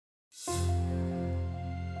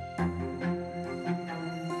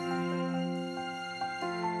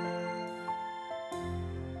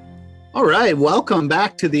All right, welcome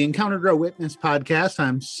back to the Encounter Grow Witness podcast.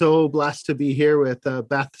 I'm so blessed to be here with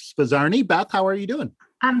Beth Spazzarni. Beth, how are you doing?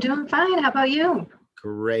 I'm doing fine. How about you?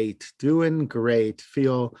 Great, doing great.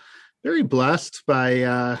 Feel very blessed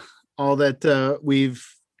by all that we've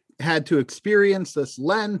had to experience this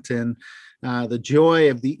Lent and the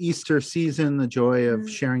joy of the Easter season, the joy of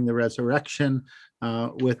sharing the resurrection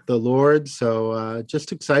with the Lord. So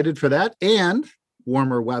just excited for that. And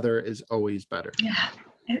warmer weather is always better. Yeah.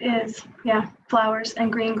 It is. Yeah. Flowers and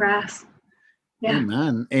green grass. Yeah.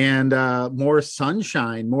 Amen. And more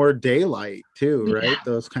sunshine, more daylight too, right?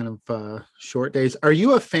 Those kind of short days. Are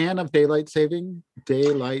you a fan of daylight saving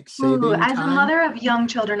Ooh, as time? a mother of young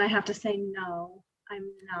children, I have to say no, I'm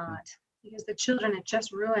not. Because the children, it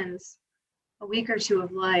just ruins a week or two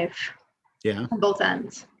of life. Yeah. On both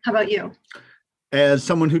ends. How about you? As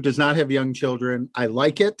someone who does not have young children, I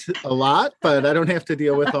like it a lot, but I don't have to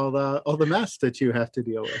deal with all the mess that you have to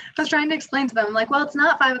deal with. I was trying to explain to them, I'm like, well, it's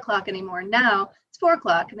not 5 o'clock anymore. Now it's 4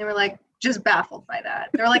 o'clock. And they were like, just baffled by that.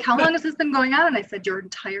 They were like, how long has this been going on? And I said, your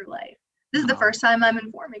entire life. This is the first time I'm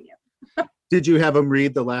informing you. Did you have them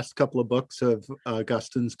read the last couple of books of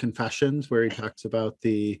Augustine's Confessions, where he talks about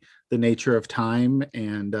the nature of time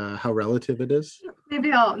and how relative it is?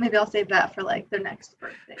 Maybe I'll save that for like their next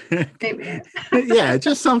birthday. Maybe. Yeah,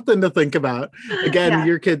 just something to think about. Again,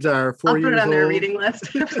 Your kids are 4 years old. I'll put it on their reading list.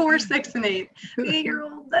 4, 6, and 8.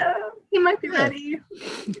 8-year-old, he might be ready.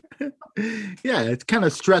 Yeah, it's kind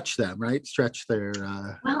of stretch them, right? Stretch their.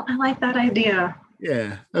 Well, I like that idea.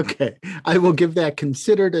 Yeah. Okay. I will give that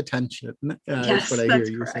considered attention. Yes,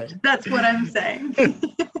 that's correct. That's what I'm saying.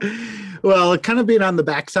 Well, kind of being on the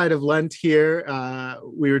backside of Lent here,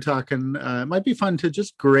 we were talking, it might be fun to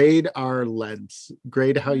just grade our Lents,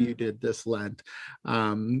 grade how you did this Lent.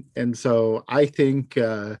 And so I think,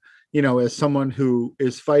 as someone who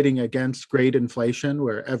is fighting against grade inflation,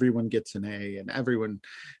 where everyone gets an A and everyone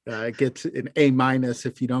gets an A-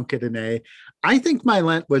 if you don't get an A, I think my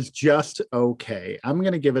Lent was just okay. I'm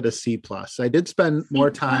going to give it a C+. I did spend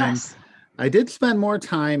more time. I did spend more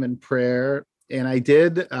time in prayer. And I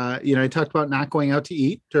did, I talked about not going out to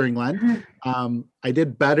eat during Lent. I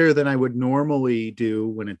did better than I would normally do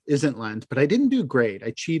when it isn't Lent, but I didn't do great.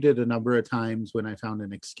 I cheated a number of times when I found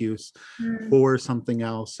an excuse for something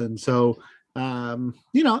else. And so, I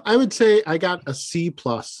would say I got a C+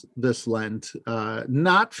 this Lent.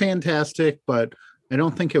 Not fantastic, but I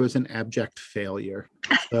don't think it was an abject failure.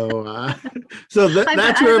 So,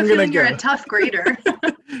 that's where I'm going to go. You're a tough grader.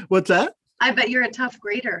 What's that? I bet you're a tough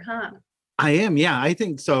grader, huh? I am. Yeah, I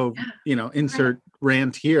think so. Insert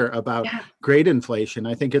rant here about grade inflation.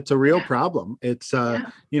 I think it's a real problem. It's,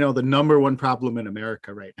 the number one problem in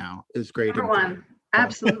America right now is grade inflation. Number one.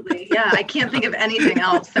 Absolutely. Yeah. I can't think of anything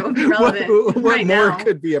else that would be relevant. What more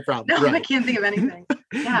could be a problem? No, right. I can't think of anything.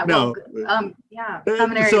 Yeah. No.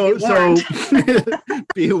 Seminary, so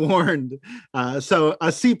be warned. So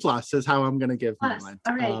a C+ is how I'm going to give my Lent.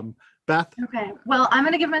 All right. Beth? Okay. Well, I'm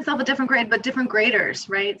going to give myself a different grade, but different graders,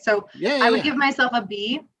 right? So I would give myself a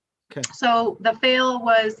B. Okay. So the fail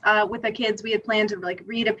was with the kids, we had planned to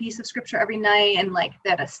read a piece of scripture every night and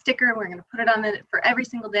that a sticker, we're going to put it on it for every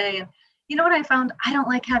single day. And you know what I found? I don't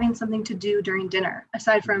like having something to do during dinner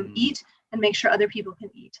aside from eat and make sure other people can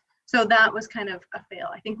eat. So that was kind of a fail.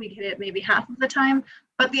 I think we hit it maybe half of the time.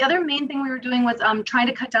 But the other main thing we were doing was trying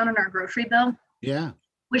to cut down on our grocery bill. Yeah.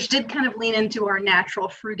 Which did kind of lean into our natural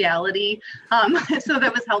frugality. So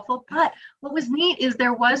that was helpful. But what was neat is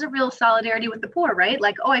there was a real solidarity with the poor, right?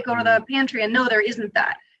 Like, I go to the pantry and no, there isn't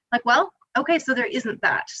that. Like, well, okay, so there isn't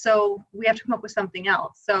that. So we have to come up with something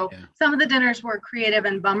else. So some of the dinners were creative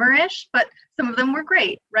and bummerish, but some of them were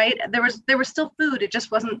great, right? There was still food. It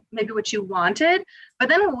just wasn't maybe what you wanted. But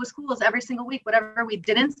then what was cool is every single week, whatever we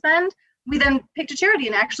didn't spend, we then picked a charity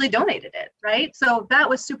and actually donated it, right? So that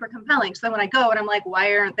was super compelling. So then when I go and I'm like,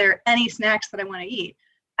 why aren't there any snacks that I want to eat?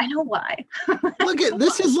 I know why. Look at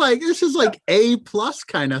this is like A+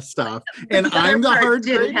 kind of stuff, and I'm the hard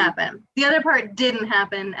didn't grade. Happen. The other part didn't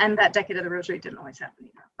happen, and that decade of the rosary didn't always happen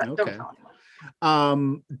either. But don't tell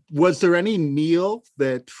anyone. Was there any meal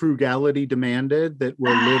that frugality demanded that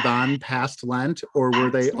will live on past Lent, or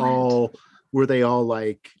were they all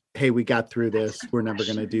like, hey, we got through this, we're never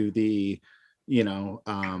going to do the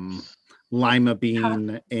lima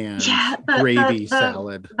bean and gravy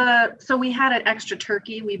salad? So we had an extra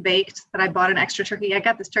turkey we baked, but I bought an extra turkey. I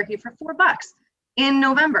got this turkey for $4 in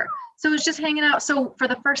November. So it was just hanging out. So for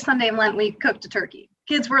the first Sunday of Lent, we cooked a turkey.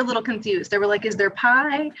 Kids were a little confused. They were like, is there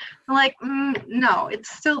pie? I'm like, no, it's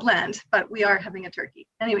still Lent, but we are having a turkey.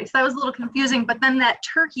 Anyway, so that was a little confusing, but then that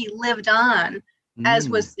turkey lived on as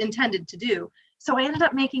was intended to do. So I ended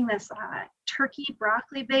up making this turkey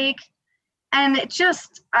broccoli bake And it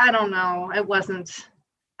just, I don't know.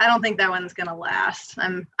 I don't think that one's going to last.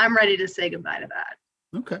 I'm ready to say goodbye to that.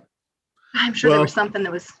 Okay. I'm sure there was something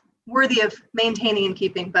that was worthy of maintaining and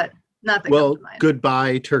keeping, but not that comes to mind.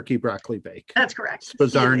 Goodbye turkey broccoli bake. That's correct.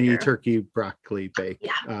 Spazzarni turkey broccoli bake.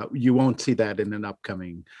 Yeah. You won't see that in an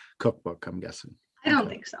upcoming cookbook, I'm guessing. I don't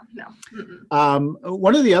think so. No.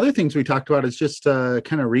 One of the other things we talked about is just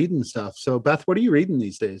kind of reading stuff. So Beth, what are you reading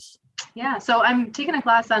these days? Yeah. So I'm taking a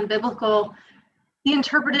class on the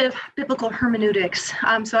interpretive biblical hermeneutics.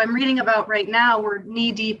 So I'm reading about right now, we're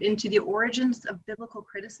knee deep into the origins of biblical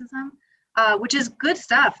criticism, which is good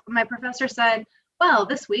stuff. My professor said, well,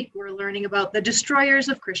 this week we're learning about the destroyers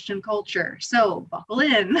of Christian culture. So buckle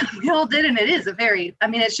in. We all did. And it is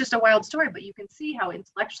it's just a wild story, but you can see how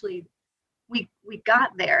intellectually we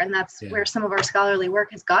got there. And that's where some of our scholarly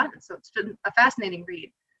work has gotten. So it's been a fascinating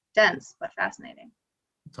read. Dense, but fascinating.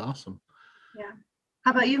 It's awesome. Yeah.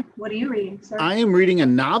 How about you? What are you reading, sir? I am reading a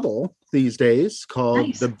novel these days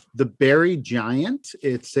called The Buried Giant.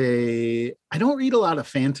 I don't read a lot of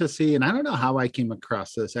fantasy, and I don't know how I came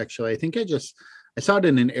across this, actually. I think I saw it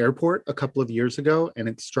in an airport a couple of years ago, and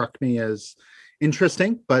it struck me as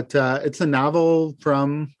interesting. But it's a novel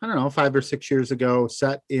from, 5 or 6 years ago,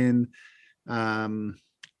 set in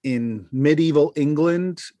medieval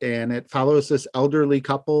England, and it follows this elderly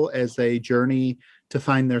couple as they journey to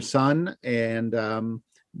find their son, and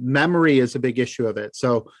memory is a big issue of it.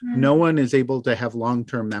 So no one is able to have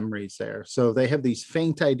long-term memories there. So they have these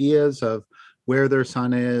faint ideas of where their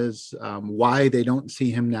son is, why they don't see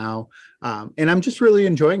him now. And I'm just really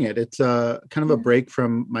enjoying it. It's kind of a break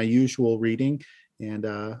from my usual reading, and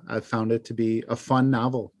I've found it to be a fun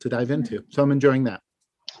novel to dive into. So I'm enjoying that.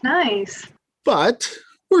 Nice. But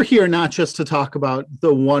we're here not just to talk about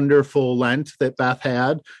the wonderful Lent that Beth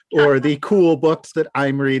had or the cool books that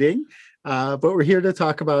I'm reading, but we're here to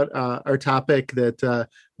talk about our topic that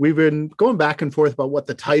we've been going back and forth about what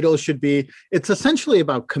the title should be. It's essentially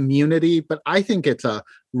about community, but I think it's a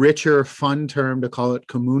richer, fun term to call it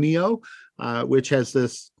Communio, which has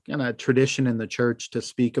this kind of tradition in the church to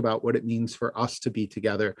speak about what it means for us to be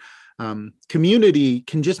together. Community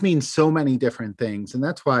can just mean so many different things. And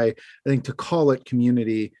that's why I think to call it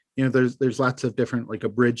community, there's lots of different, like a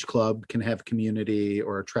bridge club can have community,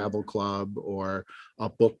 or a travel club, or a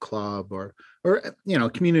book club, or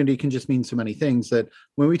community can just mean so many things, that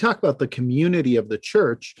when we talk about the community of the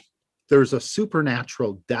church, there's a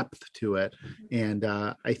supernatural depth to it. And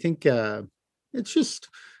I think it's just,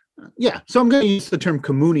 so I'm going to use the term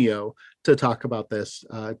communio to talk about this,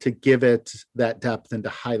 to give it that depth and to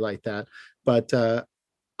highlight that. But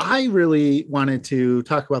I really wanted to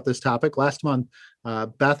talk about this topic. Last month,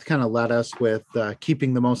 Beth kind of led us with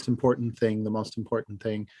keeping the most important thing.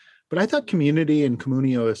 But I thought community and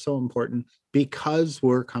communio is so important because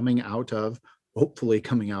we're hopefully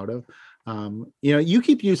coming out of, you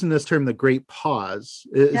keep using this term, the great pause.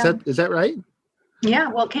 Is that right? Yeah,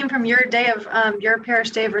 well, it came from your your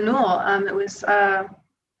parish day of renewal. It was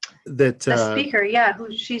the speaker,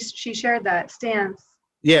 who she shared that, Stans.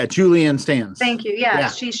 Yeah, Julianne Stans. Thank you. Yeah,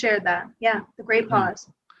 she shared that. Yeah, the great pause.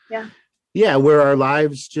 Yeah, where our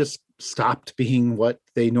lives just stopped being what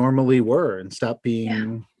they normally were and stopped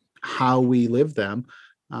being how we live them.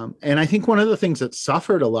 And I think one of the things that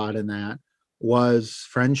suffered a lot in that was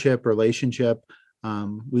friendship, relationship.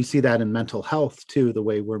 We see that in mental health too, the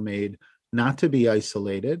way we're made not to be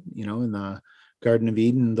isolated. In the Garden of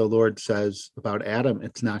Eden, the Lord says about Adam,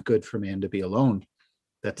 it's not good for man to be alone.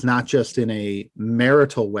 That's not just in a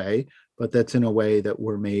marital way, but that's in a way that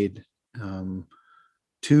we're made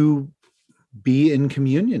to be in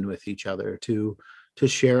communion with each other, to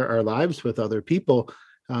share our lives with other people.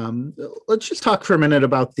 Let's just talk for a minute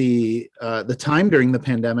about the time during the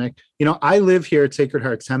pandemic. I live here at Sacred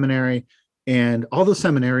Heart Seminary, and all the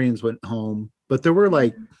seminarians went home, but there were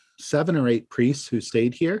like 7 or 8 priests who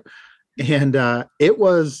stayed here. And it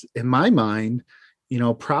was, in my mind,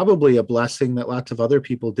 probably a blessing that lots of other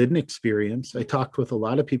people didn't experience. I talked with a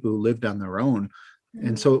lot of people who lived on their own.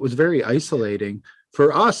 And so it was very isolating.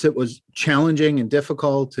 For us, it was challenging and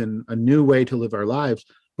difficult and a new way to live our lives,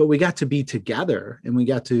 but we got to be together and we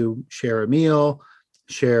got to share a meal,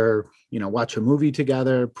 watch a movie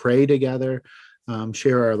together, pray together,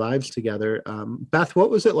 share our lives together. Beth, what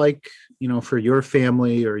was it like, for your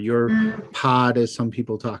family or your pod, as some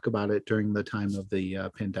people talk about it, during the time of the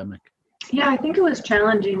pandemic? Yeah, I think it was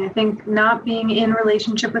challenging. I think not being in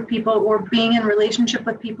relationship with people, or being in relationship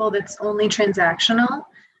with people that's only transactional,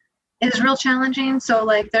 is real challenging. So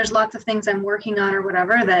like there's lots of things I'm working on or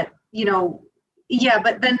whatever that,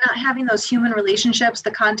 but then not having those human relationships,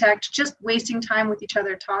 the contact, just wasting time with each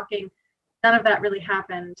other, talking, none of that really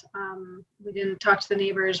happened. We didn't talk to the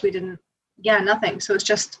neighbors. Nothing. So it's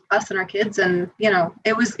just us and our kids. And,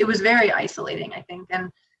 it was very isolating, I think.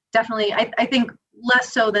 And definitely, I think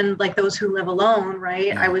less so than like those who live alone, right?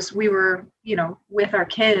 Yeah. We were, with our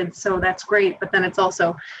kids. So that's great. But then it's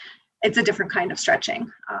a different kind of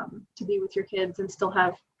stretching to be with your kids and still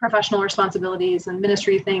have professional responsibilities and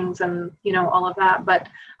ministry things and, all of that. But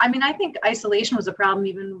I mean, I think isolation was a problem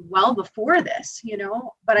even well before this,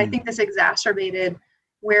 but I think this exacerbated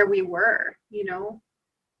where we were,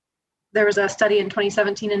 There was a study in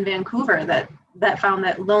 2017 in Vancouver that found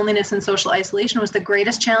that loneliness and social isolation was the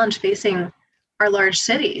greatest challenge facing our large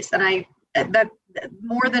cities. And that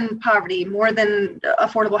more than poverty, more than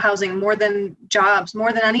affordable housing, more than jobs,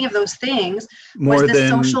 more than any of those things, more was this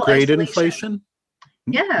than social great isolation. inflation.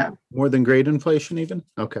 Yeah. More than great inflation, even.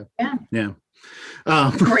 Okay. Yeah.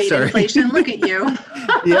 Great inflation. Look at you.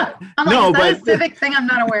 Yeah. I'm like, is that a civic thing I'm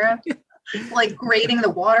not aware of? Like grading the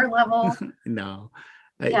water level. No.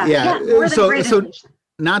 Yeah. More than great inflation.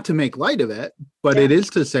 Not to make light of it, but it is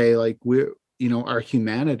to say, like, we're, our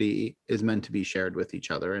humanity is meant to be shared with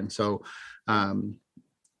each other. And so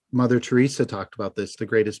Mother Teresa talked about this. The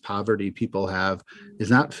greatest poverty people have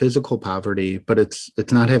is not physical poverty, but it's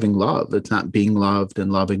not having love. It's not being loved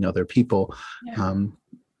and loving other people. Yeah.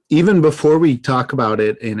 Even before we talk about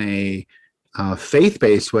it in a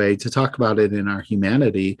faith-based way, to talk about it in our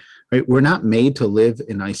humanity, right? We're not made to live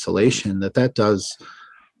in isolation. That does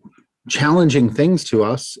challenging things to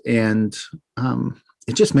us, and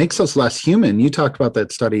it just makes us less human. You talked about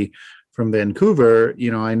that study from Vancouver.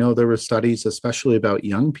 I know there were studies, especially about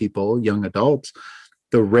young people, young adults,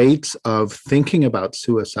 the rates of thinking about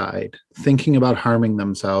suicide, thinking about harming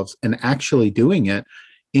themselves, and actually doing it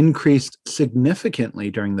increased significantly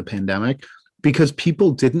during the pandemic, because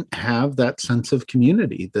people didn't have that sense of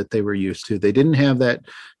community that they were used to. They didn't have that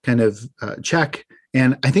kind of check.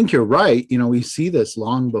 And I think you're right. We see this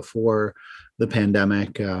long before the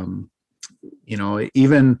pandemic.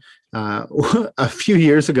 Even a few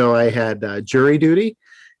years ago, I had jury duty.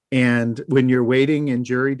 And when you're waiting in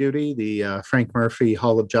jury duty, the Frank Murphy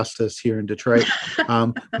Hall of Justice here in Detroit,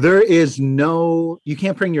 there is you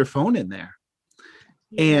can't bring your phone in there.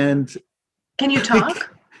 Yeah. And can you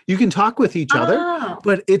talk? You can talk with each other,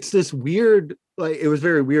 but it's this weird, like, it was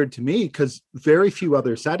very weird to me, because very few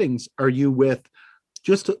other settings are you with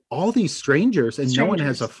just all these strangers and no one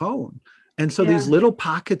has a phone. And so these little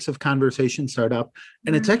pockets of conversation start up,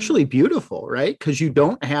 and it's actually beautiful, right? Because you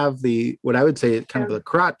don't have what I would say kind of the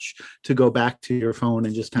crutch to go back to your phone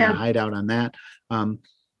and just kind of hide out on that.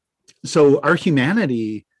 So our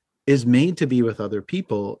humanity is made to be with other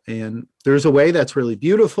people, and there's a way that's really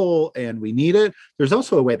beautiful and we need it. There's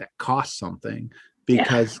also a way that costs something,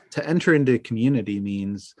 because to enter into community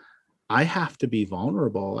means I have to be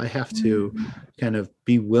vulnerable. I have to kind of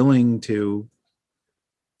be willing to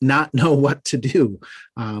not know what to do,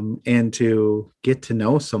 and to get to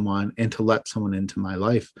know someone and to let someone into my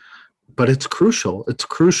life. But it's crucial. It's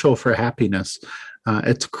crucial for happiness.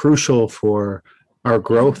 It's crucial for our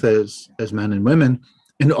growth as men and women,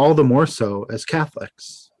 and all the more so as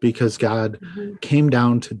Catholics, because God came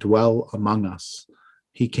down to dwell among us.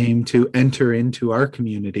 He came to enter into our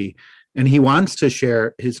community, and he wants to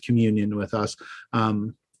share his communion with us.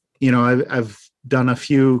 I've done a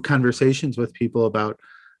few conversations with people about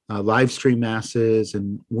live stream masses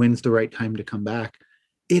and when's the right time to come back.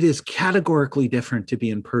 It is categorically different to be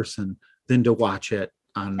in person than to watch it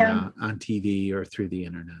on TV or through the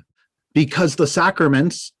internet, because the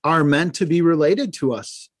sacraments are meant to be related to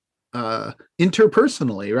us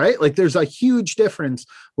interpersonally, right? Like, there's a huge difference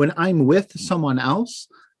when I'm with someone else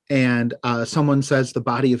and someone says the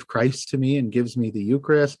body of Christ to me and gives me the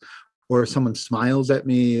Eucharist, or someone smiles at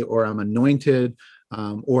me, or I'm anointed,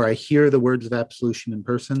 or I hear the words of absolution in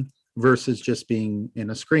person, versus just being in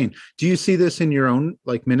a screen. Do you see this in your own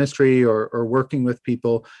ministry or working with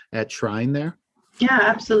people at Shrine there? Yeah,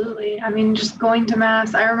 absolutely. I mean, just going to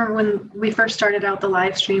Mass. I remember when we first started out the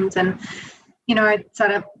live streams, and,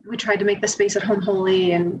 we tried to make the space at home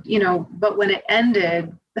holy, and, but when it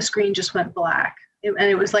ended, the screen just went black. And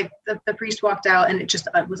it was like the priest walked out and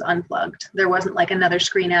it was unplugged. There wasn't like another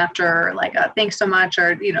screen after, or like a thanks so much,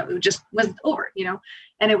 or, it just was over,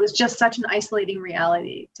 and it was just such an isolating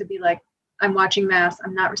reality to be like, I'm watching Mass,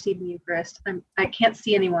 I'm not receiving the Eucharist, I can't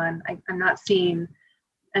see anyone, I'm not seen.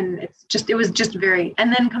 And it was just very,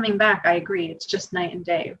 and then coming back, I agree, it's just night and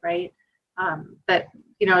day, right? That,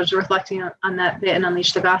 I was reflecting on that bit in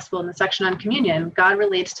Unleash the Gospel in the section on communion. God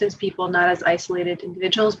relates to his people not as isolated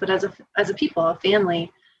individuals, but as a people, a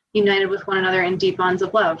family, united with one another in deep bonds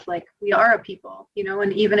of love. Like, we are a people,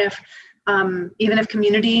 and even if Even if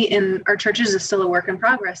community in our churches is still a work in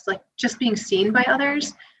progress, like just being seen by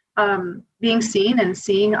others, being seen and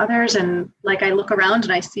seeing others. And like, I look around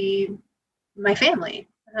and I see my family.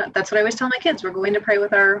 That's what I always tell my kids. We're going to pray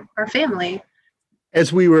with our family.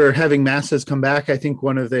 As we were having masses come back, I think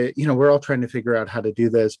one of the, we're all trying to figure out how to do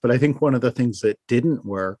this, but I think one of the things that didn't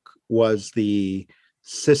work was the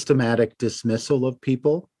systematic dismissal of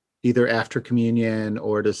people, either after communion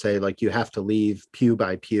or to say, like, you have to leave pew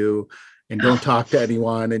by pew and don't talk to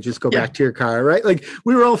anyone and just go back to your car, right? Like,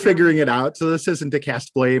 we were all figuring it out. So this isn't to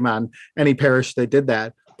cast blame on any parish that did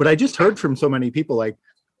that. But I just heard from so many people, like,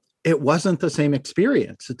 it wasn't the same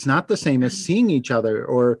experience. It's not the same as seeing each other.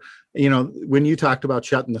 Or, when you talked about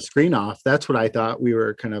shutting the screen off, that's what I thought we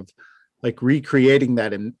were kind of like recreating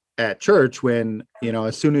that at church when,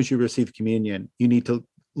 as soon as you receive communion, you need to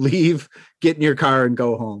leave, get in your car and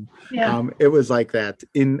go home. Yeah. It was like that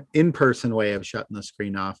in-person way of shutting the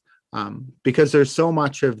screen off, because there's so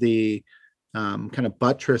much of the kind of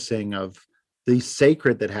buttressing of the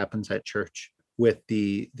sacred that happens at church with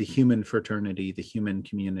the human fraternity, the human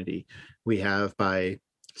community we have by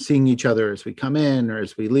seeing each other as we come in or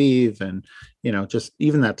as we leave, and just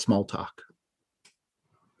even that small talk.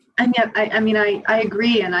 And yet, I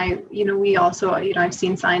agree. And we also, I've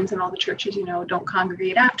seen signs in all the churches, don't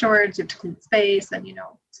congregate afterwards, you have to clean space and,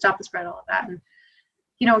 stop the spread, all of that. And,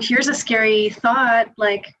 here's a scary thought,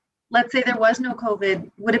 like, let's say there was no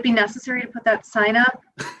COVID. Would it be necessary to put that sign up?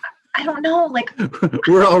 I don't know. Like,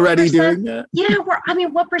 we're already doing that. Yeah.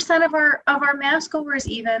 What percent of our mass goers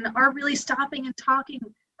even are really stopping and talking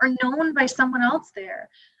or known by someone else there?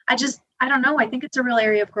 I don't know. I think it's a real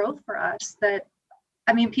area of growth for us that,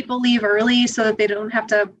 people leave early so that they don't have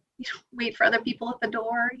to wait for other people at the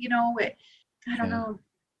door, I don't know.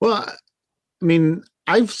 Well,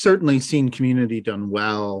 I've certainly seen community done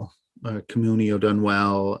well, Communio done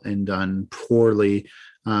well and done poorly.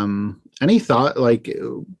 Any thought, like,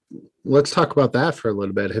 let's talk about that for a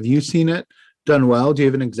little bit. Have you seen it done well? Do you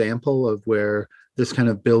have an example of where this kind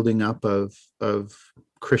of building up of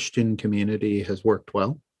Christian community has worked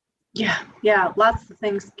well? Yeah. Lots of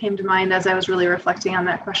things came to mind as I was really reflecting on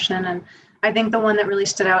that question. And I think the one that really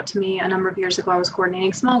stood out to me a number of years ago, I was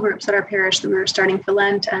coordinating small groups at our parish that we were starting for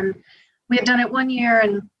Lent. And we had done it one year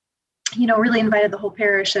and, really invited the whole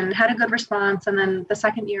parish and had a good response. And then the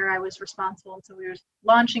second year I was responsible. And so we were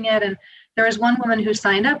launching it. And there was one woman who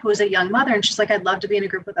signed up who was a young mother. And she's like, I'd love to be in a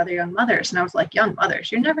group with other young mothers. And I was like, young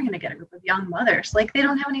mothers? You're never going to get a group of young mothers. Like, they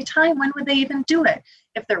don't have any time. When would they even do it?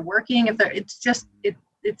 If they're working,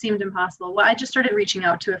 it seemed impossible. Well, I just started reaching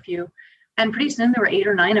out to a few. And pretty soon there were 8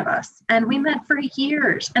 or 9 of us, and we met for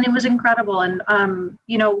years, and it was incredible. And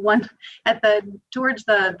one towards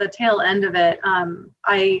the tail end of it,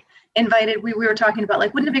 I invited. We were talking about,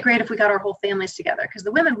 like, wouldn't it be great if we got our whole families together? Because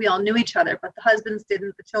the women, we all knew each other, but the husbands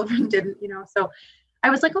didn't, the children didn't. So I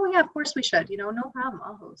was like, oh yeah, of course we should. No problem,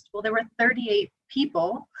 I'll host. Well, there were 38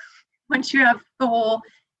 people. Once you have the whole,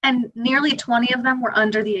 and nearly 20 of them were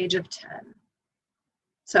under the age of 10.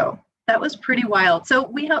 So that was pretty wild.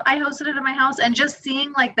 So I hosted it at my house, and just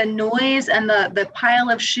seeing, like, the noise and the pile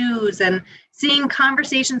of shoes and seeing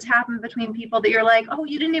conversations happen between people that you're like, oh,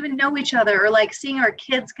 you didn't even know each other, or like seeing our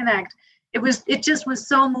kids connect. It just was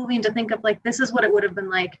so moving to think of, like, this is what it would have been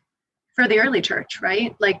like for the early church,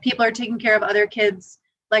 right? Like, people are taking care of other kids,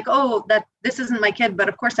 like, oh, this isn't my kid, but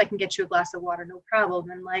of course I can get you a glass of water, no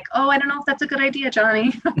problem. And like, oh, I don't know if that's a good idea,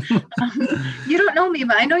 Johnny. You don't know me,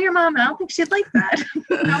 but I know your mom, and I don't think she'd like that.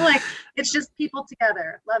 Like, it's just people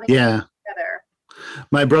together, loving together.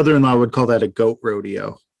 My brother-in-law would call that a goat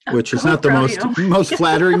rodeo, which is not the most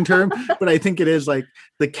flattering term, but I think it is, like,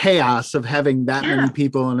 the chaos of having that many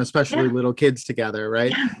people, and especially little kids together,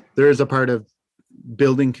 right? Yeah. There is a part of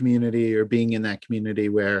building community or being in that community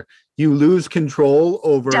where you lose control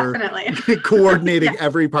over coordinating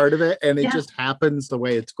every part of it, and it just happens the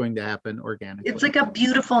way it's going to happen organically. It's like a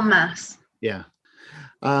beautiful mess. Yeah.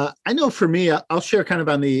 I know for me, I'll share kind of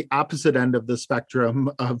on the opposite end of the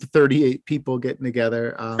spectrum of 38 people getting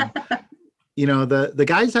together. The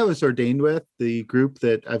guys I was ordained with, the group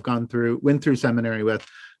that I've went through seminary with.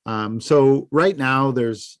 So right now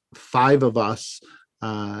there's 5 of us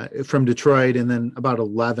from Detroit, and then about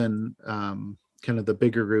 11, kind of the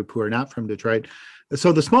bigger group who are not from Detroit.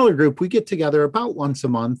 So the smaller group, we get together about once a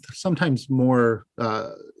month, sometimes more,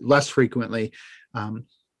 less frequently.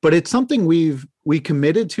 But it's something we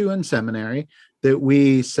committed to in seminary, that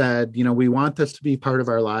we said, we want this to be part of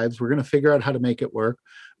our lives. We're going to figure out how to make it work.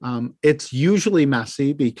 It's usually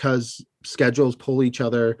messy because schedules pull each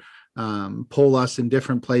other, pull us in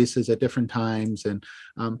different places at different times.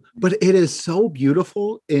 But it is so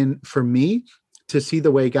beautiful for me to see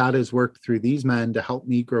the way God has worked through these men to help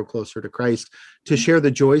me grow closer to Christ, to share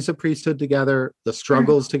the joys of priesthood together, the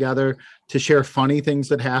struggles together, to share funny things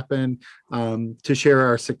that happen, to share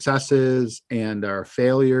our successes and our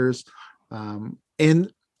failures.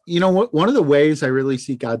 And you know what? One of the ways I really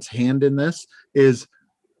see God's hand in this is,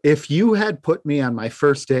 if you had put me on my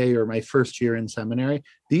first day or my first year in seminary,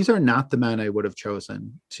 these are not the men I would have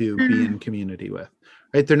chosen to be in community with,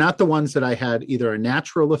 right? They're not the ones that I had either a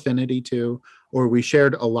natural affinity to, or we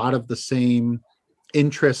shared a lot of the same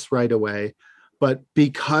interests right away. But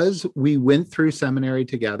because we went through seminary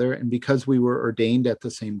together and because we were ordained at the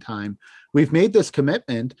same time, we've made this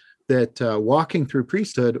commitment that walking through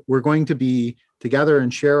priesthood, we're going to be together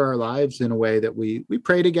and share our lives in a way that we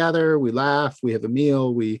pray together, we laugh, we have a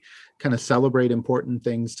meal, we kind of celebrate important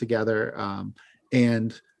things together.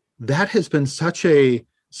 And that has been such a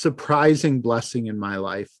surprising blessing in my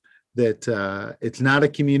life, that it's not a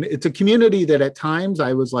community, it's a community that at times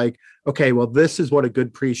I was like, okay, well, this is what a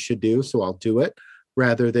good priest should do, so I'll do it,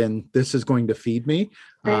 rather than this is going to feed me,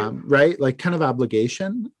 right? Like kind of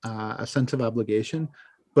obligation, a sense of obligation,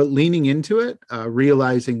 but leaning into it,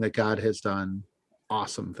 realizing that God has done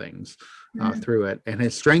awesome things through it and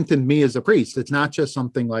has strengthened me as a priest. It's not just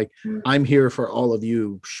something like I'm here for all of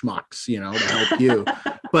you schmucks, you know, to help you,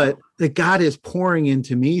 but that God is pouring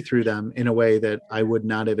into me through them in a way that I would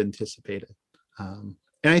not have anticipated. And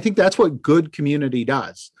I think that's what good community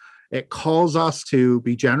does. It calls us to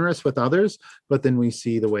be generous with others, but then we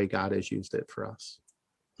see the way God has used it for us.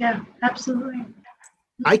 Yeah, absolutely.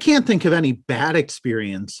 I can't think of any bad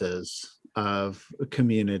experiences of a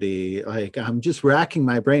community. Like, I'm just racking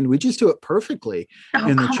my brain. We just do it perfectly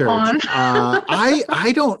in the church.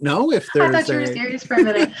 I don't know if there's. I thought you were serious for a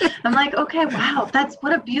minute. I'm like, okay, wow, that's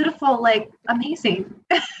what a beautiful, like, amazing.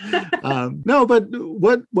 No, but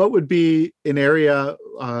what would be an area?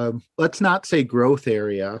 Let's not say growth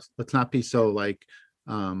area. Let's not be so like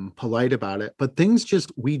polite about it. But things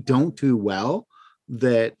just we don't do well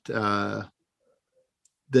that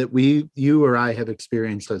you or I have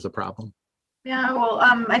experienced as a problem. Yeah, well,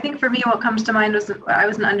 I think for me, what comes to mind was I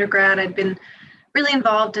was an undergrad. I'd been really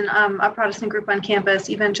involved in a Protestant group on campus,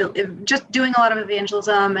 just doing a lot of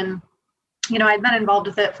evangelism. And, you know, I'd been involved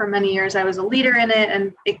with it for many years. I was a leader in it.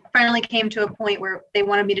 And it finally came to a point where they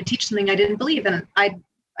wanted me to teach something I didn't believe in. I'd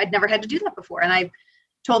never had to do that before. And I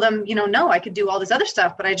told them, you know, no, I could do all this other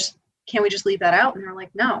stuff, but can't we just leave that out? And they're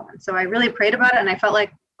like, no. And so I really prayed about it. And I felt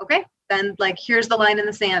like, okay, then like, here's the line in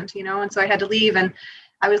the sand, you know? And so I had to leave, and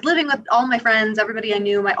I was living with all my friends, everybody I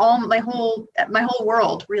knew, my whole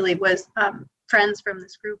world really was friends from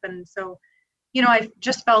this group. And so, you know, I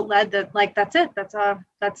just felt led that like, that's it.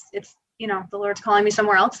 It's, you know, the Lord's calling me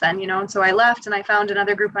somewhere else then, you know? And so I left and I found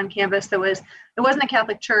another group on campus it wasn't a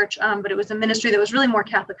Catholic church, but it was a ministry that was really more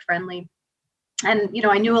Catholic friendly. And, you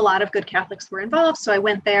know, I knew a lot of good Catholics were involved. So I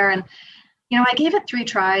went there and, you know, I gave it 3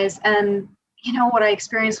 tries, and, you know, what I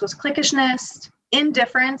experienced was cliquishness,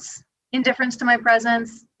 indifference to my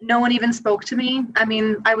presence. No one even spoke to me. I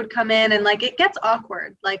mean, I would come in and like, it gets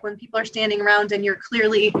awkward. Like when people are standing around and you're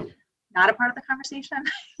clearly not a part of the conversation,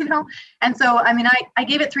 you know? And so, I mean, I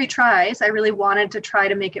gave it 3 tries. I really wanted to try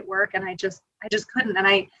to make it work. And I just couldn't.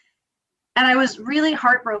 And I was really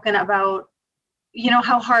heartbroken about, you know,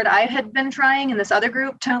 how hard I had been trying in this other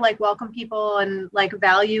group to like welcome people and like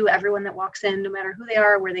value everyone that walks in, no matter who they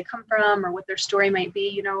are, where they come from, or what their story might be,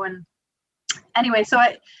 you know? And anyway, so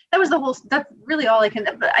that's really all I can,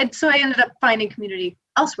 so I ended up finding community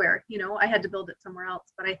elsewhere, you know, I had to build it somewhere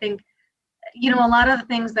else. But I think, you know, a lot of the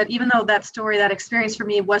things that, even though that experience for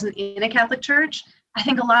me wasn't in a Catholic church, I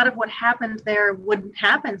think a lot of what happened there wouldn't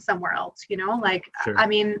happen somewhere else, you know, like, sure. I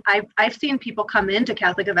mean, I've seen people come into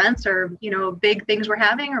Catholic events or, you know, big things we're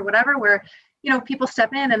having or whatever, where, you know, people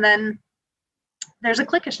step in and then there's a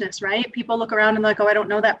cliquishness, right? People look around and like, oh, I don't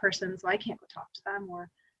know that person, so I can't go talk to them, or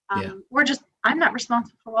I'm not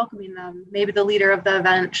responsible for welcoming them. Maybe the leader of the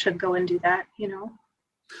event should go and do that, you know?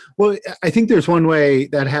 Well, I think there's one way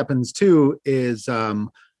that happens too is,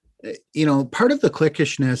 you know, part of the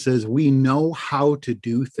cliquishness is we know how to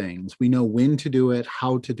do things. We know when to do it,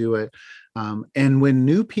 how to do it. And when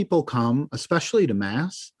new people come, especially to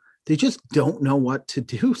Mass, they just don't know what to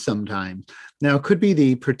do sometimes. Now, it could be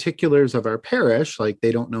the particulars of our parish, like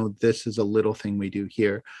they don't know this is a little thing we do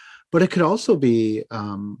here. But it could also be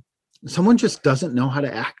someone just doesn't know how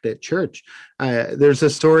to act at church. There's a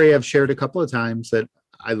story I've shared a couple of times that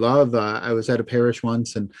I love. I was at a parish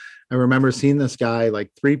once, and I remember seeing this guy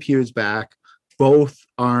like 3 pews back, both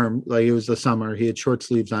arms, like it was the summer, he had short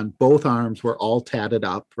sleeves on, both arms were all tatted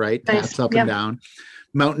up, right? Nice. Tats up and down,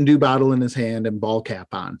 Mountain Dew bottle in his hand and ball cap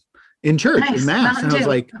on. in church, in Nice. mass. Mountain And I was Dew.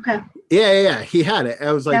 like, Okay. yeah, he had it.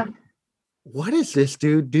 I was like, Yeah. what is this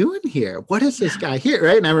dude doing here? What is this guy here?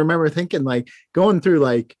 Right. And I remember thinking, like, going through,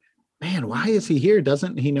 like, man, why is he here?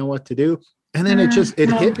 Doesn't he know what to do? And then it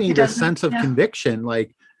No, hit me, he this doesn't. sense of Yeah. conviction.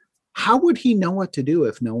 Like, how would he know what to do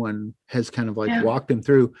if no one has kind of like Yeah. walked him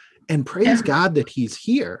through? And praise Yeah. God that he's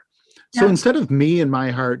here. So Yeah. instead of me in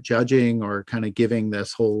my heart judging or kind of giving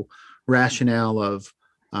this whole rationale of,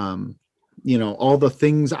 all the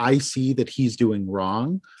things I see that he's doing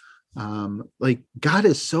wrong, like, God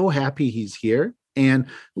is so happy he's here. And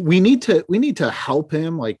we need to help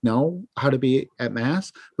him, like, know how to be at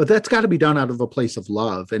mass, but that's got to be done out of a place of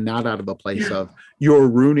love and not out of a place Yeah. of, you're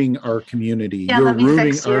ruining our community, Yeah, you're let me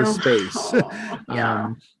ruining fix our you. space. Oh,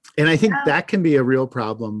 yeah. And I think Yeah. that can be a real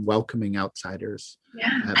problem, welcoming outsiders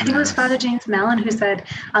Yeah. at I think it was mass. Father James Mallon who said,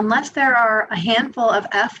 unless there are a handful of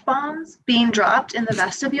F-bombs being dropped in the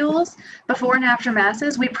vestibules before and after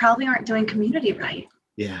masses, we probably aren't doing community right.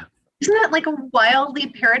 Yeah. Isn't that like a wildly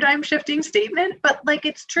paradigm shifting statement? But like,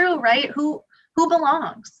 it's true, right? Who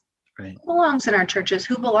belongs? Right. Who belongs in our churches?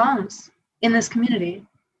 Who belongs in this community?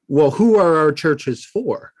 Well, who are our churches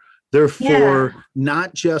for? They're for Yeah.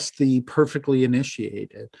 not just the perfectly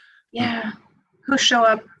initiated. Yeah. Who show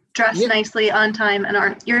up dressed Yeah. nicely on time and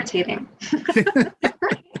aren't irritating.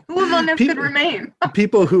 Who among us could remain?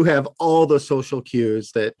 People who have all the social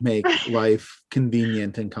cues that make life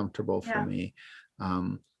convenient and comfortable for Yeah. me.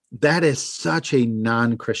 That is such a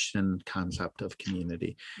non-Christian concept of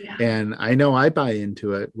community. Yeah. And I know I buy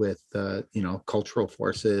into it with, cultural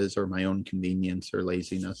forces or my own convenience or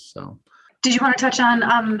laziness. So. Did you want to touch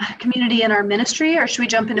on community in our ministry, or should we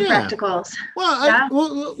jump into Yeah. practicals? Well, Yeah.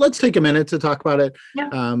 well, let's take a minute to talk about it.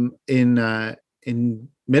 Yeah. In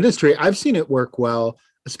ministry, I've seen it work well,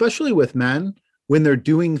 especially with men when they're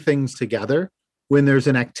doing things together, when there's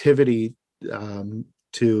an activity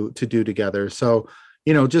to do together. So,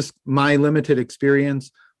 just my limited experience,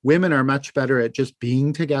 women are much better at just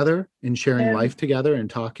being together and sharing Yeah. life together and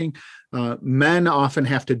talking. Men often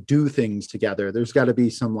have to do things together. There's got to be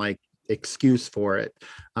some like excuse for it.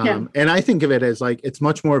 Yeah. And I think of it as like, it's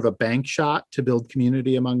much more of a bank shot to build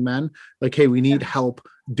community among men. Like, hey, we need help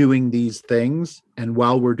doing these things. And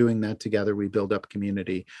while we're doing that together, we build up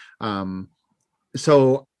community.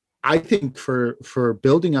 So I think for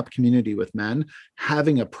building up community with men,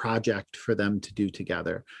 having a project for them to do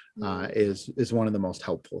together is one of the most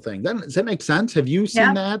helpful things. Does that make sense? Have you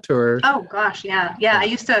seen that? Or Oh gosh, yeah. I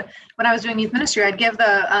used to, when I was doing youth ministry, I'd give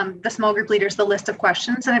the small group leaders the list of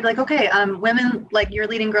questions, and I'd be like, okay, women, like, you're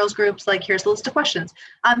leading girls groups, like, here's the list of questions.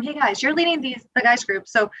 Hey guys, you're leading the guys group,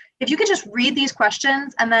 so if you could just read these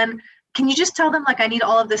questions, and then can you just tell them, like, I need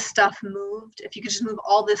all of this stuff moved? If you could just move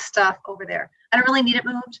all this stuff over there. I don't really need it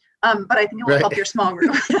moved, but I think it will help your small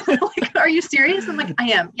group. Like, are you serious? I'm like,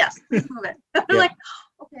 I am. Yes, please move it. They're like,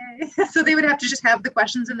 okay. So they would have to just have the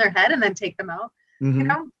questions in their head and then take them out,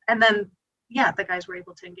 and then, the guys were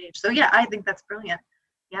able to engage. So I think that's brilliant.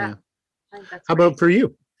 Yeah. I think that's how great. about for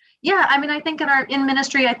you? Yeah, I mean, I think in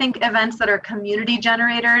ministry, I think events that are community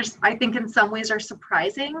generators, I think in some ways are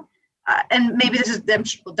surprising. And maybe this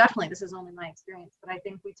is only my experience, but I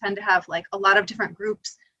think we tend to have like a lot of different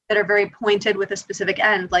groups that are very pointed with a specific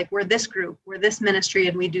end. Like, we're this group, we're this ministry,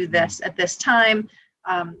 and we do this at this time.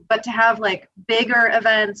 But to have like bigger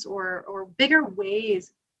events or bigger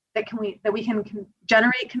ways that we can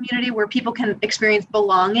generate community where people can experience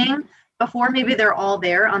belonging before maybe they're all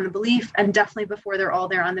there on the belief, and definitely before they're all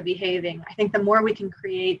there on the behaving. I think the more we can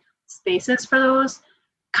create spaces for those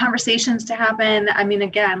conversations to happen. I mean,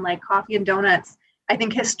 again, like coffee and donuts, I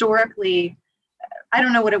think historically, I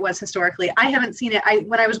don't know what it was historically. I haven't seen it.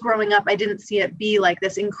 When I was growing up, I didn't see it be like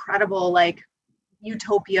this incredible, like,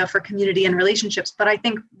 utopia for community and relationships. But I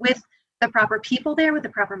think with the proper people there, with the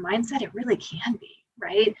proper mindset, it really can be,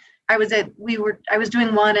 right? I was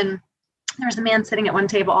doing one, and there was a man sitting at one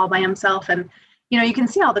table all by himself, and you can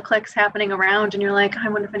see all the clicks happening around, and you're like, I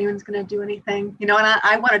wonder if anyone's going to do anything, and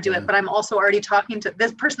I want to do it, but I'm also already talking to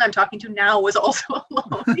this person I'm talking to now was also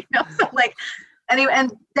alone, so like, anyway,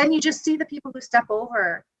 and then you just see the people who step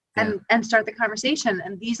over and start the conversation.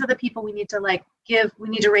 And these are the people we need to we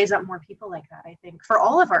need to raise up more people like that, I think, for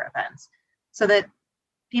all of our events, so that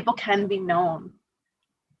people can be known.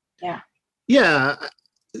 Yeah.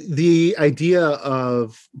 The idea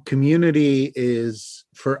of community is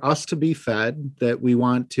for us to be fed, that we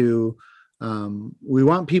want people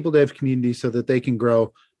to have community so that they can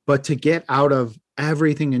grow, but to get out of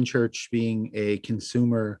everything in church being a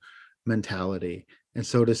consumer mentality. And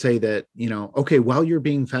so to say that, okay, while you're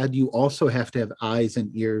being fed, you also have to have eyes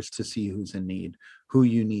and ears to see who's in need, who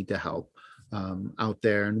you need to help out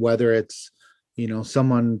there. And whether it's,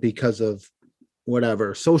 someone because of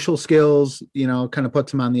whatever social skills, kind of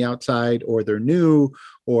puts them on the outside, or they're new,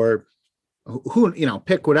 or who,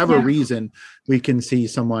 pick whatever reason, we can see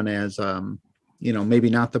someone as, maybe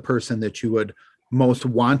not the person that you would most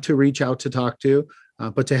want to reach out to talk to,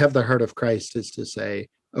 but to have the heart of Christ is to say,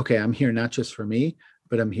 okay, I'm here not just for me,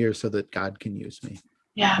 but I'm here so that God can use me.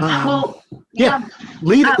 Yeah.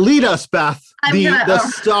 Lead us, Beth, the oh.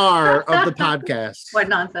 star of the podcast. What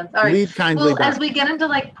nonsense. All right. Lead kindly, Beth. As we get into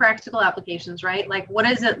like practical applications, right? Like, what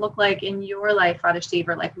does it look like in your life, Father Steve?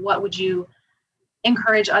 Or like, what would you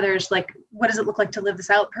encourage others? Like, what does it look like to live this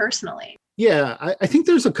out personally? Yeah, I think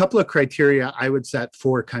there's a couple of criteria I would set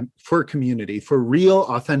for community, for real,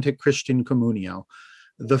 authentic Christian communio.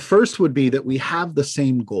 The first would be that we have the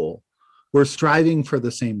same goal. We're striving for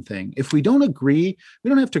the same thing. If we don't agree, we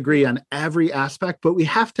don't have to agree on every aspect, but we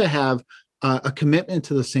have to have a commitment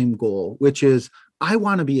to the same goal, which is, I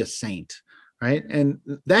want to be a saint, right? And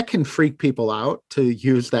that can freak people out, to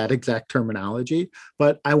use that exact terminology,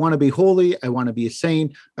 but I want to be holy. I want to be a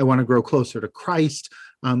saint. I want to grow closer to Christ.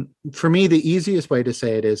 For me, the easiest way to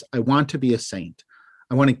say it is, I want to be a saint.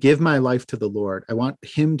 I want to give my life to the Lord. I want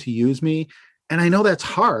him to use me. And I know that's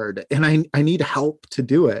hard, and I need help to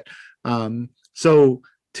do it. So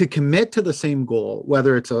to commit to the same goal,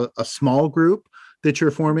 whether it's a small group that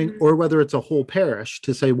you're forming, or whether it's a whole parish,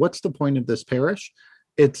 to say, what's the point of this parish?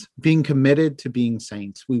 It's being committed to being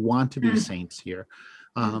saints. We want to be saints here.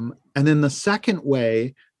 And then the second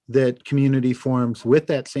way that community forms with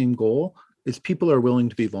that same goal is people are willing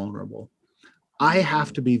to be vulnerable. I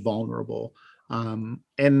have to be vulnerable. And,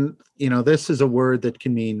 this is a word that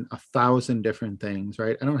can mean 1,000 different things,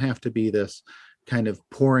 right? I don't have to be this kind of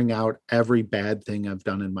pouring out every bad thing I've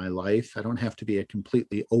done in my life. I don't have to be a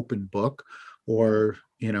completely open book, or,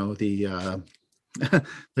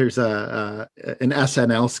 there's an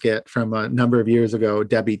SNL skit from a number of years ago,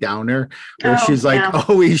 Debbie Downer, where she's like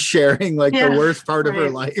always sharing like the worst part of her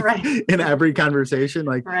life in every conversation.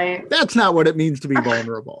 Like, that's not what it means to be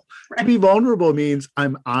vulnerable. To be vulnerable means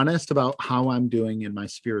I'm honest about how I'm doing in my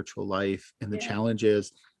spiritual life and the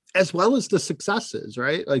challenges, as well as the successes,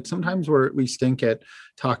 right? Like, sometimes we stink at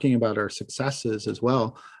talking about our successes as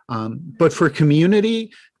well. But for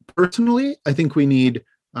community, personally, I think we need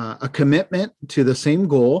a commitment to the same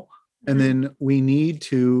goal, and then we need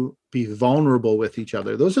to be vulnerable with each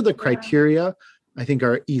other. Those are the criteria I think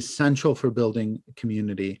are essential for building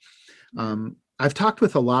community. I've talked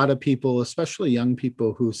with a lot of people, especially young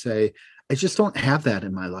people, who say, I just don't have that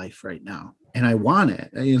in my life right now, and I want it.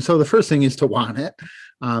 And so the first thing is to want it.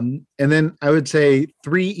 And then I would say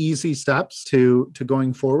 3 easy steps to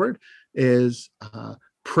going forward is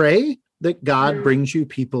pray that God brings you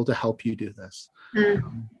people to help you do this.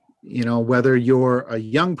 Whether you're a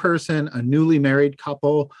young person, a newly married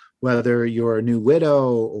couple, whether you're a new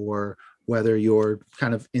widow, or whether you're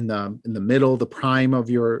kind of in the middle, the prime of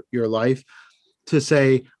your life, to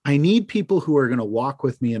say, I need people who are going to walk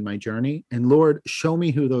with me in my journey, and Lord, show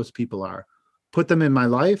me who those people are. Put them in my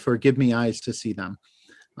life, or give me eyes to see them.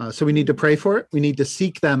 So we need to pray for it. We need to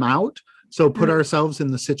seek them out. So put ourselves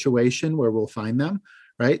in the situation where we'll find them,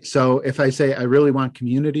 right? So if I say, I really want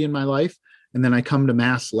community in my life, and then I come to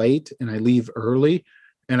mass late and I leave early,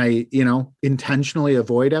 and I, intentionally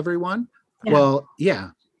avoid everyone. Well,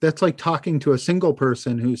 that's like talking to a single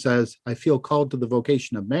person who says, I feel called to the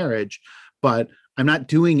vocation of marriage, but I'm not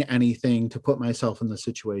doing anything to put myself in the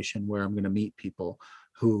situation where I'm going to meet people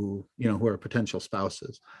who are potential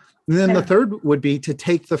spouses. And then the third would be to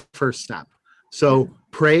take the first step. So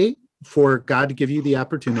pray for God to give you the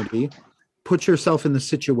opportunity, put yourself in the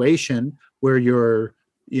situation where you're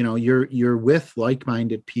with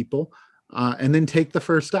like-minded people, and then take the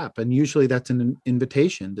first step. And usually that's an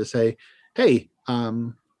invitation to say, hey,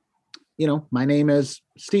 my name is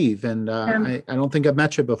Steve, and I don't think I've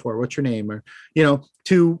met you before. What's your name? Or,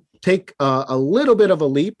 to take a little bit of a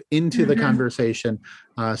leap into the conversation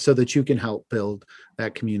so that you can help build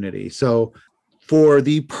that community. So for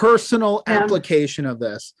the personal application of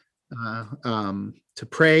this, to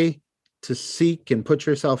pray, to seek and put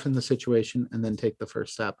yourself in the situation, and then take the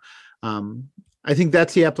first step. I think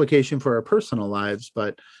that's the application for our personal lives,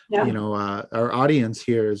 but our audience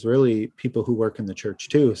here is really people who work in the church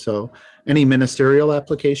too. So any ministerial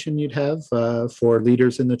application you'd have for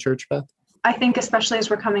leaders in the church, Beth? I think especially as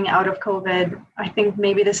we're coming out of COVID, I think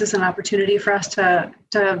maybe this is an opportunity for us to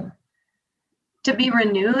be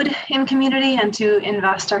renewed in community and to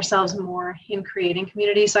invest ourselves more in creating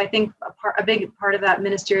community. So I think a big part of that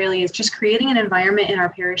ministerially is just creating an environment in our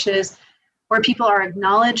parishes where people are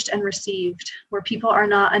acknowledged and received, where people are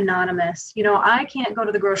not anonymous. I can't go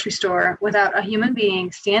to the grocery store without a human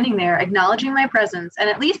being standing there, acknowledging my presence and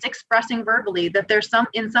at least expressing verbally that they're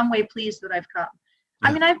in some way pleased that I've come. Yeah.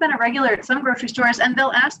 I mean, I've been a regular at some grocery stores and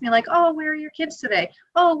they'll ask me like, oh, where are your kids today?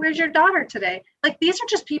 Oh, where's your daughter today? Like, these are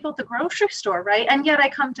just people at the grocery store, right? And yet I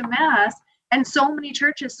come to Mass, and so many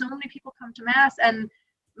churches, so many people come to Mass, and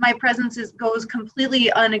my presence goes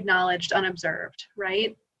completely unacknowledged, unobserved,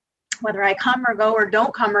 right? Whether I come or go or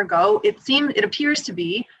don't come or go, it appears to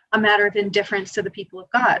be a matter of indifference to the people of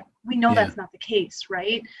God. We know that's not the case,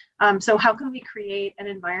 right? So how can we create an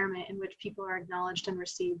environment in which people are acknowledged and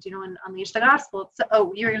received? And Unleash the Gospel.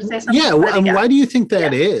 You were going to say something? Yeah. Why do you think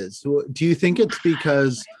that is? Do you think it's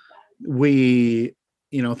because we,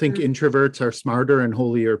 think introverts are smarter and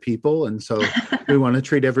holier people, and so we want to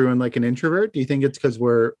treat everyone like an introvert? Do you think it's because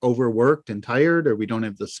we're overworked and tired, or we don't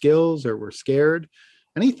have the skills, or we're scared?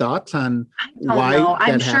 Any thoughts on why that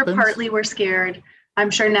I'm happens? sure partly we're scared.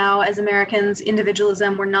 I'm sure now as Americans,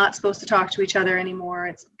 individualism, we're not supposed to talk to each other anymore.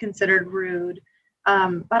 It's considered rude.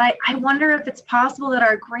 But I wonder if it's possible that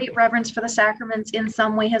our great reverence for the sacraments in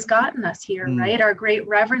some way has gotten us here, right? Our great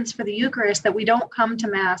reverence for the Eucharist, that we don't come to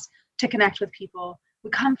Mass to connect with people. We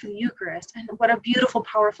come for the Eucharist. And what a beautiful,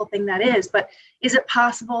 powerful thing that is. But is it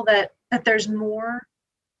possible that there's more?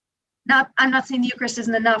 I'm not saying the Eucharist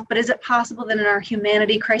isn't enough, but is it possible that in our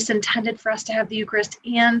humanity, Christ intended for us to have the Eucharist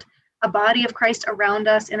and a body of Christ around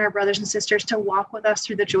us and our brothers and sisters to walk with us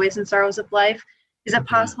through the joys and sorrows of life? Is it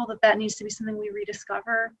possible that needs to be something we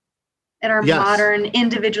rediscover in our modern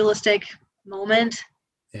individualistic moment?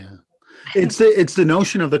 Yeah. It's the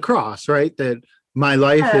notion of the cross, right? That my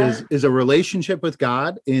life is a relationship with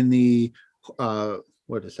God in the,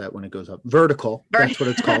 what is that when it goes up? Vertical. That's what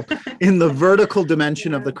it's called. In the vertical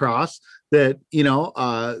dimension of the cross, that,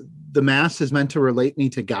 the Mass is meant to relate me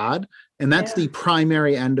to God. And that's the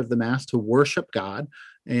primary end of the Mass, to worship God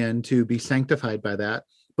and to be sanctified by that.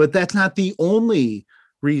 But that's not the only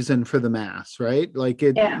reason for the Mass, right? Like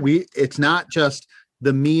it's not just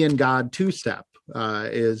the me and God two-step,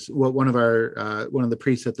 is what one of the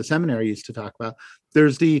priests at the seminary used to talk about.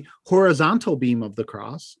 There's the horizontal beam of the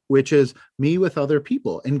cross, which is me with other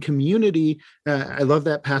people and community. I love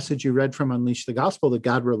that passage you read from Unleash the Gospel, that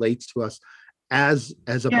God relates to us as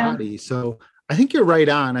a body. So I think you're right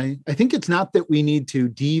on. I think it's not that we need to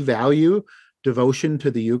devalue devotion to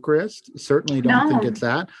the Eucharist. Certainly don't think it's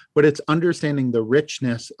that, but it's understanding the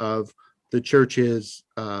richness of the church's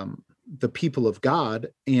the people of God,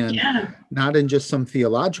 and not in just some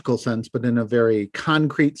theological sense, but in a very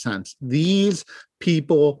concrete sense. These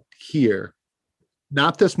people here,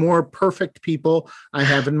 not this more perfect people I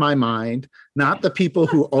have in my mind, not the people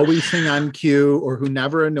who always sing on cue or who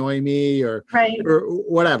never annoy me or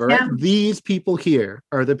whatever. Yeah. These people here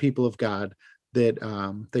are the people of God that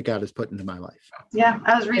God has put into my life. Yeah,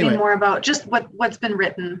 I was reading more about just what's been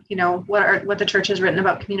written, what the church has written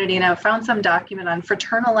about community, and I found some document on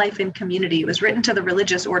fraternal life in community. It was written to the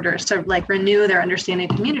religious orders to renew their understanding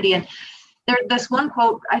of community. And this one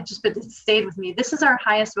quote, it stayed with me. This is our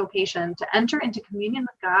highest vocation, to enter into communion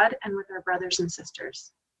with God and with our brothers and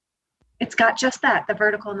sisters. It's got just that, the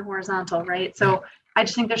vertical and the horizontal, right? So I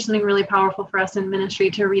just think there's something really powerful for us in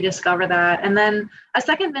ministry to rediscover that. And then a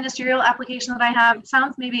second ministerial application that I have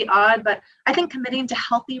sounds maybe odd, but I think committing to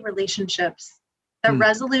healthy relationships, the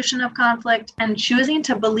resolution of conflict, and choosing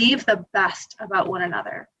to believe the best about one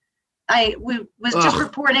another. I was just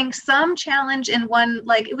reporting some challenge in one,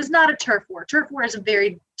 it was not a turf war. Turf war is a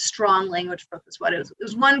very strong language for this. What it was. It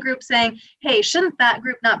was one group saying, hey, shouldn't that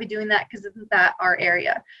group not be doing that because isn't that our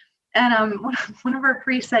area? And one of our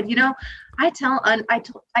priests said, I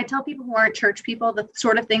tell people who aren't church people the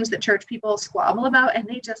sort of things that church people squabble about, and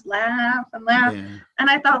they just laugh and laugh. Yeah. And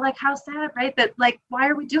I thought, how sad, right? That why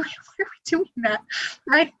are we doing that,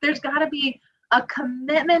 right? There's got to be a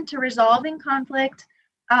commitment to resolving conflict,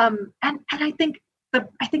 and I think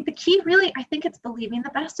the key really, it's believing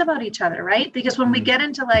the best about each other, right? Because when we get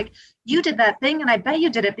into you did that thing, and I bet you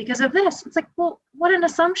did it because of this, it's well, what an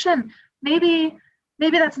assumption.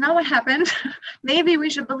 Maybe that's not what happened. Maybe we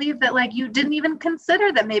should believe that you didn't even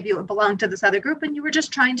consider that maybe it would belong to this other group and you were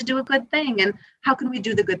just trying to do a good thing. And how can we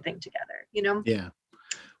do the good thing together, Yeah.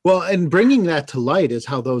 Well, and bringing that to light is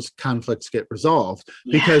how those conflicts get resolved.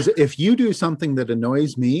 Because if you do something that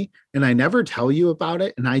annoys me and I never tell you about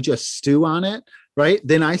it and I just stew on it, right?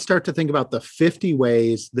 Then I start to think about the 50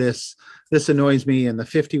 ways this annoys me and the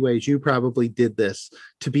 50 ways you probably did this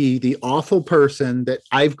to be the awful person that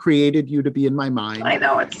I've created you to be in my mind. I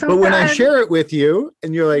know, it's so But when bad. I share it with you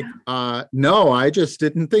and you're like, no, I just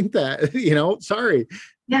didn't think that, sorry.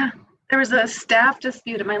 Yeah. There was a staff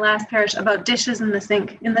dispute at my last parish about dishes in the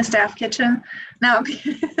sink in the staff kitchen. Now,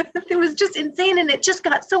 it was just insane, and it just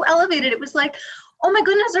got so elevated. It was like, oh my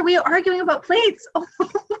goodness, are we arguing about plates? Oh, how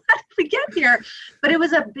did we get here? But it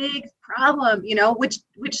was a big problem, which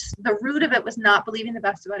the root of it was not believing the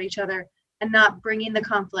best about each other and not bringing the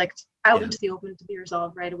conflict out into the open to be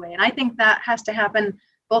resolved right away. And I think that has to happen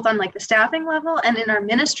both on like the staffing level and in our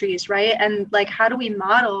ministries, right? And like, how do we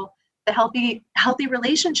model the healthy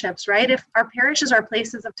relationships, right? If our parishes are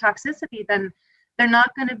places of toxicity, then they're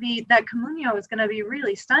not going to be, that communio is going to be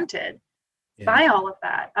really stunted by all of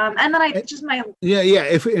that. And then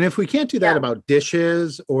if we can't do that about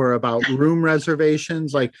dishes or about room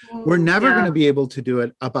reservations, like we're never going to be able to do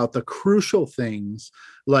it about the crucial things,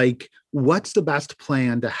 like what's the best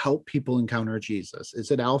plan to help people encounter Jesus?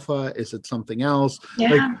 Is it Alpha? Is it something else?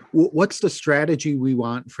 Like what's the strategy we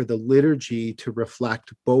want for the liturgy to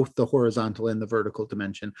reflect both the horizontal and the vertical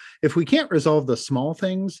dimension? If we can't resolve the small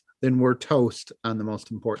things, then we're toast on the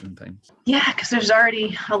most important things. Yeah, because there's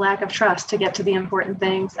already a lack of trust to get to the important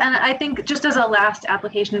things. And I think just as a last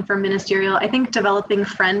application for ministerial, I think developing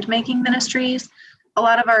friend-making ministries,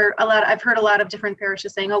 I've heard a lot of different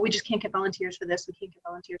parishes saying, oh, we just can't get volunteers for this, we can't get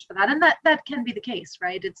volunteers for that. And that can be the case,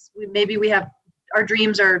 right? Maybe we have, our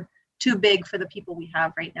dreams are too big for the people we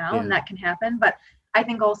have right now, and that can happen. But I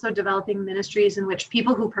think also developing ministries in which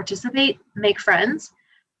people who participate make friends.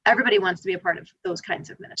 Everybody wants to be a part of those kinds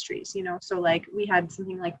of ministries, so like we had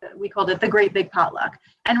something like that, we called it the great big potluck,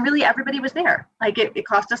 and really everybody was there. Like it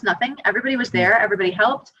cost us nothing. Everybody was there, everybody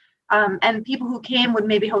helped. And people who came would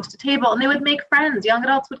maybe host a table and they would make friends. Young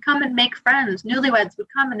adults would come and make friends. Newlyweds would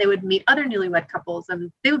come and they would meet other newlywed couples and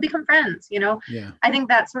they would become friends, I think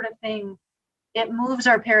that sort of thing, it moves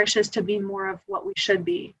our parishes to be more of what we should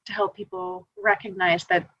be, to help people recognize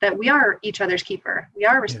that we are each other's keeper. We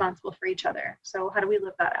are responsible for each other. So how do we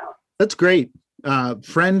live that out? That's great.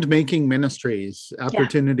 Friend-making ministries,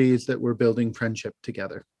 opportunities that we're building friendship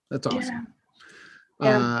together. That's awesome.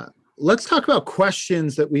 Let's talk about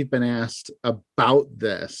questions that we've been asked about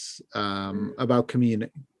this, about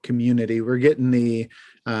community. We're getting the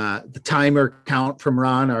timer count from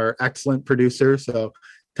Ron, our excellent producer. So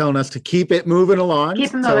telling us to keep it moving along.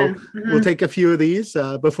 Keep it moving. We'll take a few of these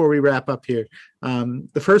before we wrap up here.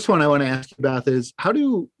 The first one I want to ask you about is, how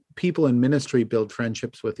do people in ministry build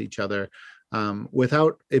friendships with each other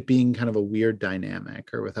without it being kind of a weird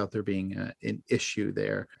dynamic, or without there being an issue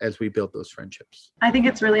there as we build those friendships? I think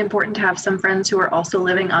it's really important to have some friends who are also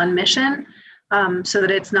living on mission, so that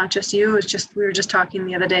it's not just you. We were just talking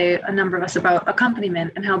the other day, a number of us, about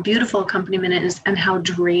accompaniment and how beautiful accompaniment is and how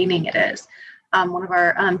draining it is. One of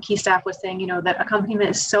our key staff was saying, that accompaniment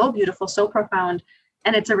is so beautiful, so profound,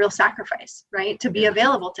 and it's a real sacrifice, right? To be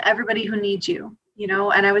available to everybody who needs you,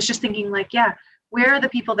 and I was just thinking like, where are the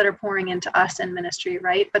people that are pouring into us in ministry,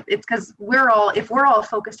 right? But it's because if we're all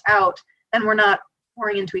focused out, then we're not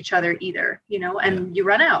pouring into each other either, and you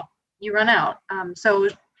run out. So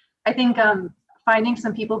I think finding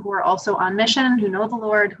some people who are also on mission, who know the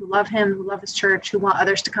Lord, who love him, who love his church, who want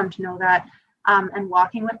others to come to know that, and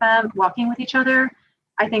walking with each other,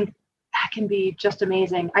 I think that can be just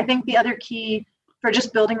amazing. I think the other key for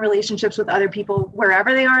just building relationships with other people,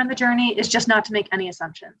 wherever they are in the journey, is just not to make any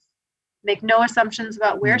assumptions. Make no assumptions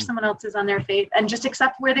about where someone else is on their faith, and just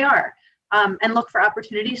accept where they are, and look for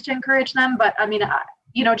opportunities to encourage them. But I mean,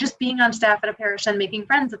 just being on staff at a parish and making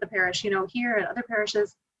friends at the parish, here at other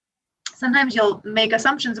parishes, sometimes you'll make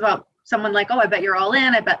assumptions about someone like, oh, I bet you're all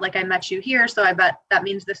in. I bet like I met you here, so I bet that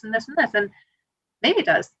means this and this and this. And maybe it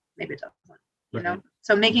does, maybe it doesn't,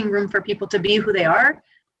 So making room for people to be who they are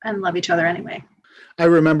and love each other anyway. I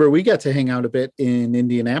remember we got to hang out a bit in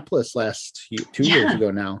Indianapolis two years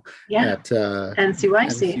ago now at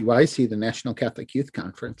NCYC, the National Catholic Youth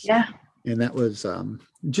Conference. Yeah. And that was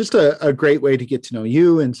just a great way to get to know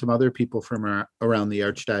you and some other people from around the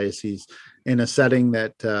Archdiocese in a setting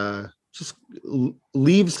that just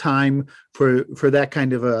leaves time for that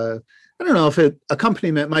kind of I don't know if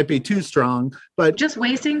accompaniment might be too strong, but just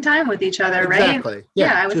wasting time with each other, exactly. Right?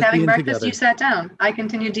 Yeah, I was having breakfast. Together. You sat down. I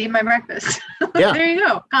continued to eat my breakfast. There you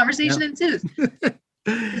go. Conversation ensues. This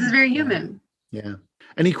is very human. Yeah.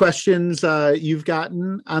 Any questions you've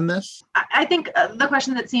gotten on this? I think the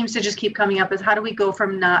question that seems to just keep coming up is, how do we go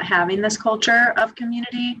from not having this culture of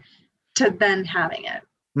community to then having it?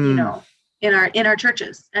 In our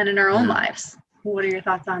churches and in our own lives. What are your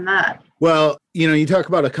thoughts on that? Well, you talk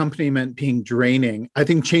about accompaniment being draining. I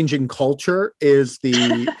think changing culture is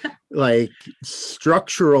the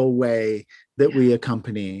structural way that we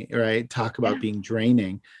accompany, right? Talk about being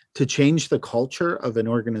draining. To change the culture of an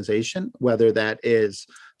organization, whether that is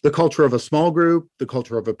the culture of a small group, the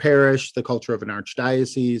culture of a parish, the culture of an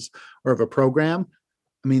archdiocese or of a program.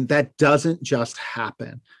 I mean, that doesn't just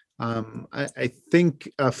happen. I think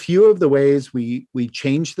a few of the ways we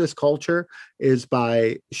change this culture is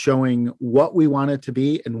by showing what we want it to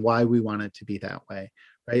be and why we want it to be that way,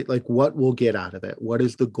 right? Like what we'll get out of it, what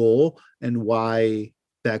is the goal and why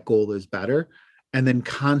that goal is better, and then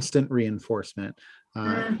constant reinforcement.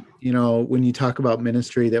 You know, when you talk about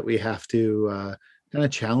ministry, that we have to kind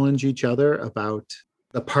of challenge each other about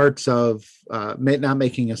the parts of not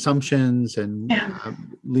making assumptions and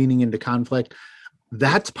leaning into conflict.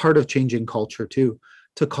 That's part of changing culture too,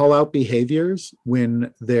 to call out behaviors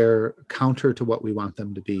when they're counter to what we want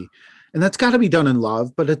them to be. And that's got to be done in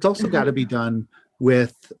love, but it's also got to be done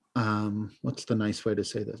with, what's the nice way to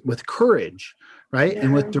say this? With courage, right?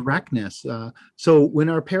 And with directness. So when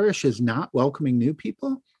our parish is not welcoming new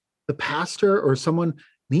people, the pastor or someone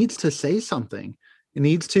needs to say something. It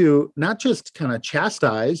needs to not just kind of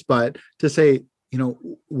chastise, but to say, you know,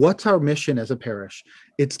 what's our mission as a parish?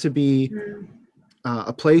 It's to be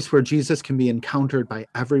a place where Jesus can be encountered by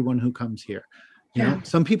everyone who comes here. You know,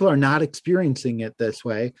 some people are not experiencing it this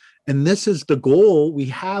way, and this is the goal we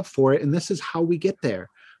have for it, and this is how we get there.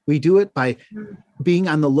 We do it by being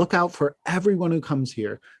on the lookout for everyone who comes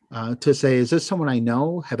here, to say, is this someone I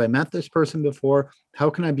know? Have I met this person before?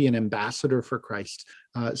 How can I be an ambassador for Christ?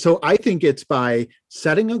 So I think it's by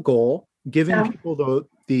setting a goal, giving people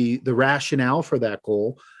the rationale for that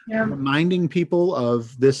goal, reminding people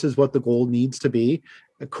of this is what the goal needs to be,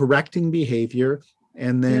 correcting behavior,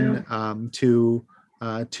 and then to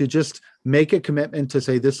just make a commitment to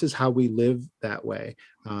say this is how we live that way.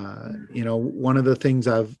 You know, one of the things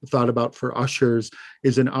I've thought about for ushers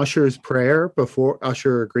is an usher's prayer before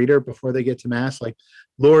usher or greeter before they get to Mass, like,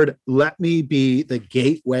 Lord, let me be the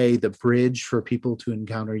gateway, the bridge for people to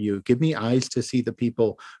encounter you. Give me eyes to see the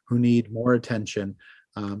people who need more attention,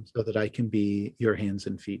 so that I can be your hands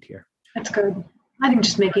and feet here. That's good. I think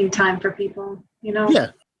just making time for people, you know,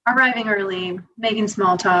 arriving early, making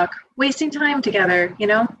small talk, wasting time together, you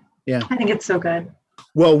know? Yeah. I think it's so good.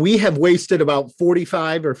 Well, we have wasted about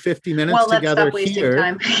 45 or 50 minutes together here.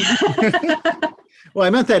 Time. Well, I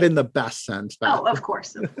meant that in the best sense, Beth. Oh, of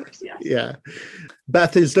course, yes. Yeah.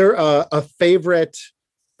 Beth, is there a favorite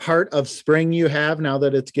part of spring you have now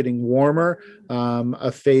that it's getting warmer?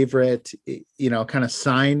 A favorite, you know, kind of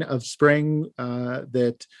sign of spring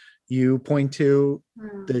that you point to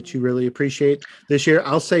that you really appreciate this year?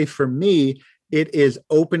 I'll say for me, it is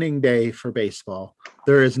opening day for baseball.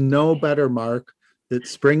 There is no better mark that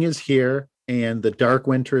spring is here and the dark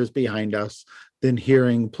winter is behind us than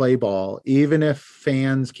hearing play ball, even if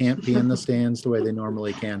fans can't be in the stands the way they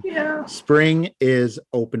normally can. Spring is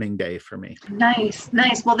opening day for me. Nice.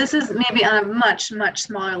 Well, this is maybe on a much, much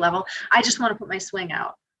smaller level. I just want to put my swing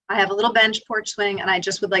out. I have a little bench porch swing and I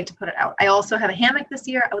just would like to put it out. I also have a hammock this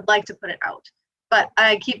year. I would like to put it out. But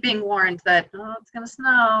I keep being warned that, it's going to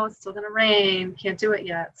snow, it's still going to rain, can't do it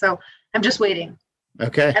yet. So I'm just waiting.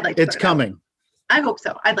 Okay, it's coming. I hope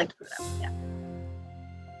so. I'd like to put it out, yeah.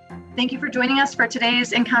 Thank you for joining us for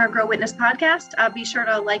today's Encounter Grow Witness podcast. Be sure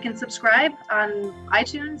to like and subscribe on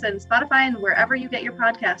iTunes and Spotify and wherever you get your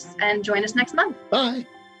podcasts. And join us next month. Bye.